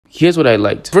Here's what I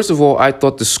liked. First of all, I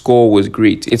thought the score was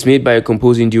great. It's made by a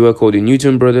composing duo called the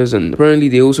Newton Brothers, and apparently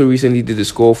they also recently did the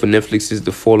score for Netflix's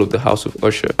The Fall of the House of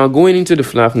Usher. Now, going into the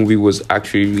FNAF movie was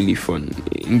actually really fun.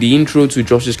 In the intro to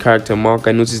Josh's character Mark,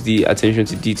 I noticed the attention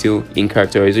to detail in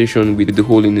characterization with the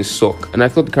hole in his sock, and I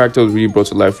thought the character was really brought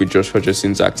to life with Josh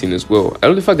Hutcherson's acting as well. I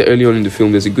love the fact that early on in the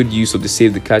film there's a good use of the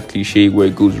save the cat cliche where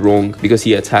it goes wrong because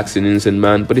he attacks an innocent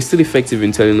man, but it's still effective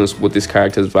in telling us what this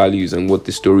character's values and what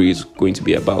the story is going to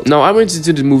be about. Now, I went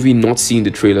into the movie not seeing the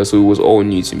trailer, so it was all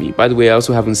new to me. By the way, I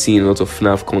also haven't seen a lot of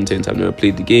FNAF content. I've never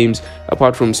played the games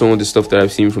apart from some of the stuff that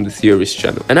I've seen from the Theorist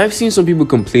channel, and I've seen some people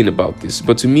complain about this,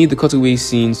 but to me the cutaway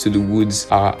scenes to the woods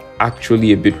are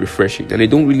actually a bit refreshing, and they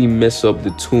don't really mess up the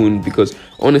tone because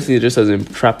honestly they're just as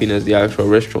entrapping as the actual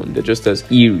restaurant. They're just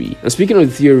as eerie. And speaking of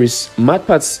the Theorists,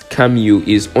 MatPat's cameo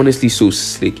is honestly so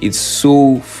slick. It's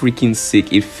so freaking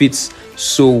sick. It fits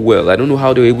so well. I don't know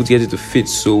how they were able to get it to fit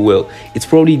so well. It's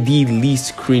probably the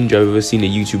least cringe I've ever seen a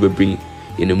YouTuber bring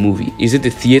in a movie. Is it the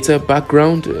theater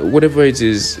background? Whatever it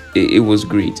is, it was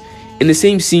great. In the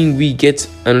same scene, we get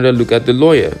another look at the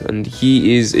lawyer, and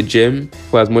he is a gem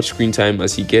who has much screen time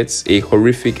as he gets, a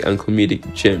horrific and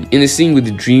comedic gem. In the scene with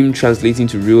the dream translating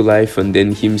to real life and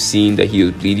then him seeing that he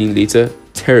was bleeding later,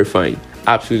 terrifying.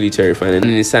 Absolutely terrifying. And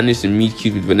then they managed to meet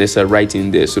cute with Vanessa right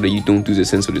in there so that you don't lose a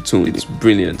sense of the tone. It's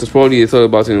brilliant. Because probably they thought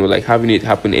about it and were like, having it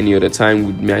happen any other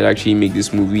time might actually make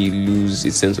this movie lose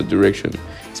its sense of direction.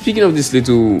 Speaking of this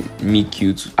little meet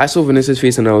cute, I saw Vanessa's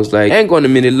face and I was like, hang on a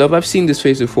minute, love, I've seen this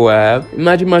face before. I have.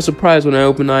 Imagine my surprise when I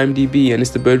open IMDb and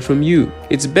it's the bird from You.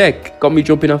 It's Beck. Got me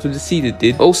jumping out of the seat, it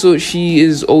did. Also, she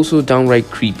is also downright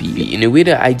creepy in a way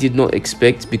that I did not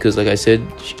expect, because like I said,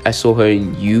 I saw her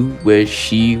in You where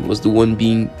she was the one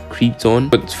being creeped on,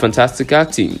 but fantastic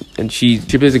acting. And she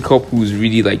plays a cop who's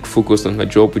really like focused on her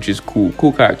job, which is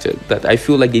cool character that I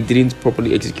feel like they didn't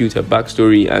properly execute her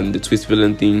backstory and the twist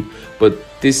villain thing. But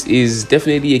this is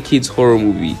definitely a kids horror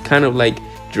movie, kind of like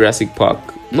Jurassic Park.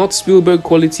 Not Spielberg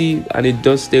quality, and it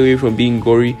does stay away from being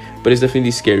gory, but it's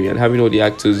definitely scary, and having all the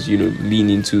actors, you know,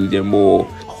 lean into their more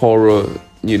horror,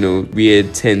 you know,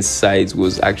 weird, tense sides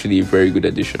was actually a very good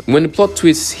addition. When the plot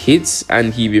twist hits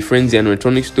and he befriends the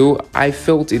animatronics though, I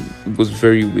felt it was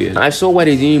very weird. I saw why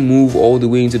they didn't move all the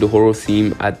way into the horror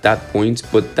theme at that point,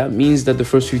 but that means that the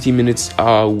first 15 minutes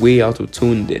are way out of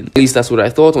tone then. At least that's what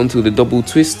I thought, until the double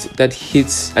twist that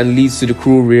hits and leads to the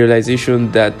cruel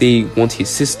realization that they want his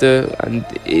sister. And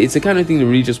it's the kind of thing that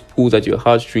really just pulls at your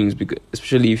heartstrings, because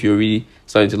especially if you're really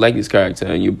starting to like this character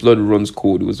and your blood runs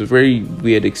cold. It was a very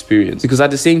weird experience, because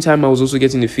at the same time I was also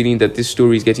getting the feeling that this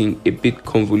story is getting a bit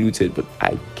convoluted, but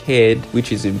I cared,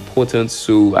 which is important,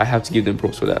 so I have to give them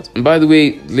props for that. And by the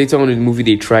way, later on in the movie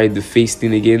they tried the face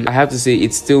thing again. I have to say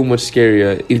it's still much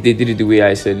scarier if they did it the way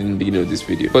I said in the beginning of this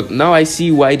video, but now I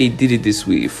see why they did it this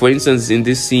way. For instance, in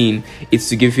this scene, it's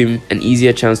to give him an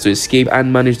easier chance to escape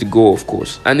and manage to go, of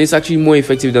course, and it's actually more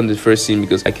effective than the first scene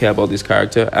because I care about this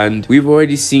character and we've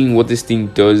already seen what this thing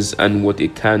does and what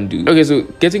it can do. Okay, so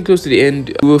getting close to the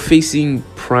end, we were facing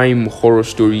prime horror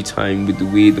story time with the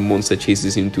way the monster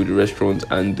chases him to the restaurant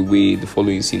and the way the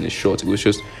following scene is shot. It was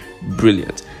just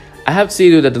brilliant. I have to say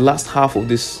though that the last half of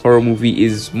this horror movie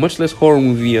is much less horror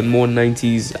movie and more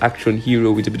 90s action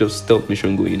hero with a bit of stealth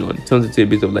mission going on. It turns into a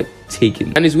bit of like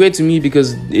Taken, and it's weird to me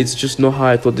because it's just not how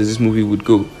I thought this movie would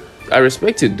go. I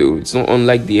respect it though. It's not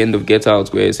unlike the end of Get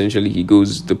Out where essentially he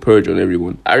goes the purge on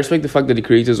everyone. I respect the fact that the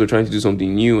creators were trying to do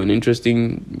something new and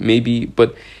interesting, maybe,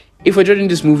 but if we're judging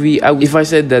this movie, if I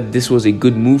said that this was a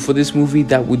good move for this movie,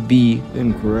 that would be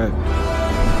incorrect.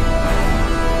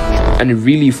 And it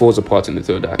really falls apart in the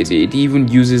third act. It even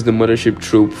uses the mothership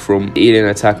trope from alien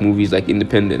attack movies like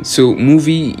Independence. So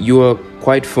movie, you are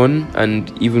quite fun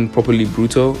and even properly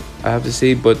brutal, I have to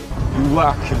say, but you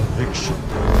lack conviction.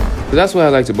 So that's what I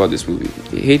liked about this movie.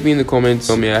 Hate me in the comments,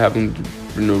 tell me I haven't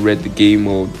read the game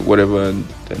or whatever, and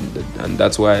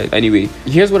that's why. Anyway,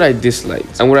 here's what I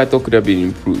disliked and what I thought could have been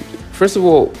improved. First of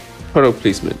all, product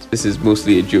placement. This is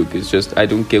mostly a joke. It's just I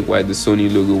don't get why the Sony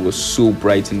logo was so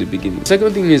bright in the beginning.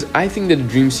 Second thing is, I think that the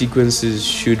dream sequences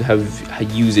should have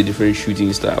used a different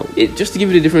shooting style. Just to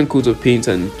give it a different coat of paint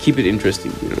and keep it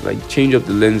interesting, you know, like change up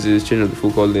the lenses, change up the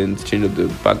focal length, change up the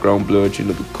background blur, change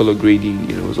up the color grading,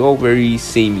 you know, it's all very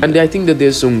samey. And I think that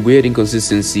there's some weird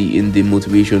inconsistency in the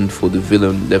motivation for the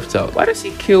villain left out. Why does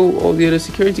he kill all the other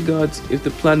security guards if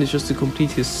the plan is just to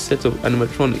complete his set of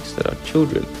animatronics that are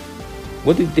children?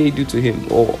 What did they do to him?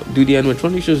 Or do the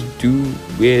animatronics just do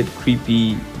weird,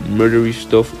 creepy, murdery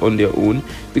stuff on their own?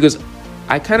 Because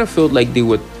I kind of felt like they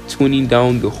were toning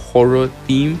down the horror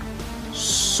theme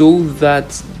so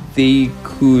that they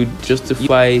could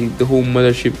justify the whole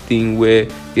mothership thing where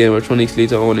the animatronics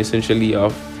later on essentially are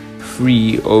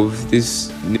free of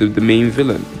the main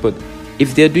villain. But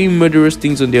if they're doing murderous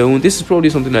things on their own, this is probably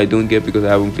something I don't get because I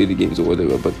haven't played the games or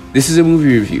whatever. But this is a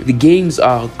movie review. The games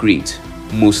are great,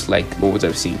 most likely, for what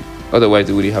I've seen. Otherwise,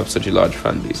 they wouldn't have such a large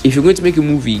fan base. If you're going to make a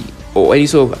movie or any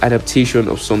sort of adaptation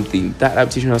of something, that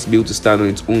adaptation has to be able to stand on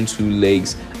its own two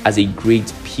legs as a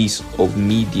great piece of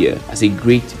media, as a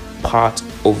great part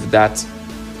of that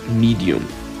medium.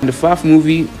 In the FNAF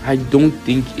movie, I don't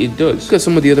think it does. Look at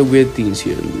some of the other weird things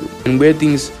here. And weird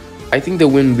things, I think that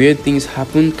when weird things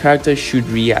happen, characters should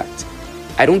react.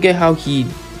 I don't get how he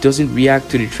doesn't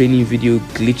react to the training video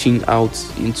glitching out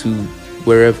into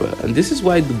wherever. And this is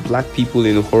why the black people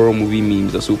in horror movie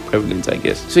memes are so prevalent, I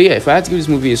guess. So yeah, if I had to give this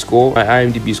movie a score, my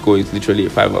IMDb score is literally a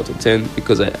 5 out of 10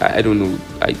 because I don't know.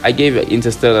 I gave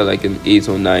Interstellar like an 8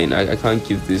 or 9. I can't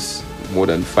give this more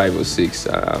than 5 or 6.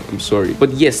 I'm sorry,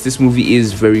 but yes, this movie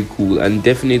is very cool and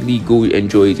definitely go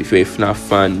enjoy it. If you're a FNAF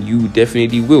fan, you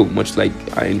definitely will. Much like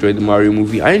I enjoyed the Mario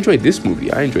movie, I enjoyed this movie.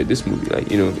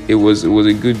 Like, you know, it was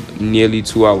a good nearly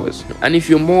 2 hours. And if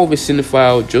you're more of a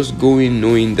cinephile, just go in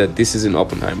knowing that this is an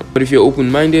Oppenheimer. But if you're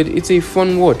open-minded, it's a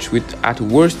fun watch with at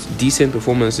worst decent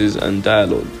performances and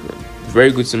dialogue. Very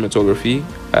good cinematography,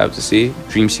 I have to say.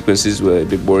 Dream sequences were a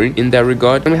bit boring in that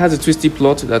regard. And it has a twisty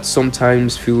plot that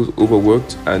sometimes feels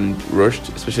overworked and rushed,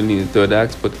 especially in the third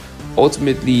act. But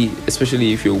ultimately,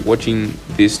 especially if you're watching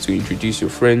this to introduce your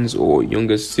friends or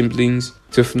younger siblings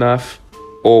to FNAF,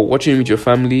 or watching with your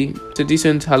family, it's a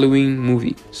decent Halloween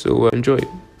movie. So enjoy it.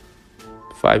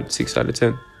 5, 6 out of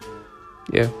 10.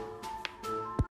 Yeah.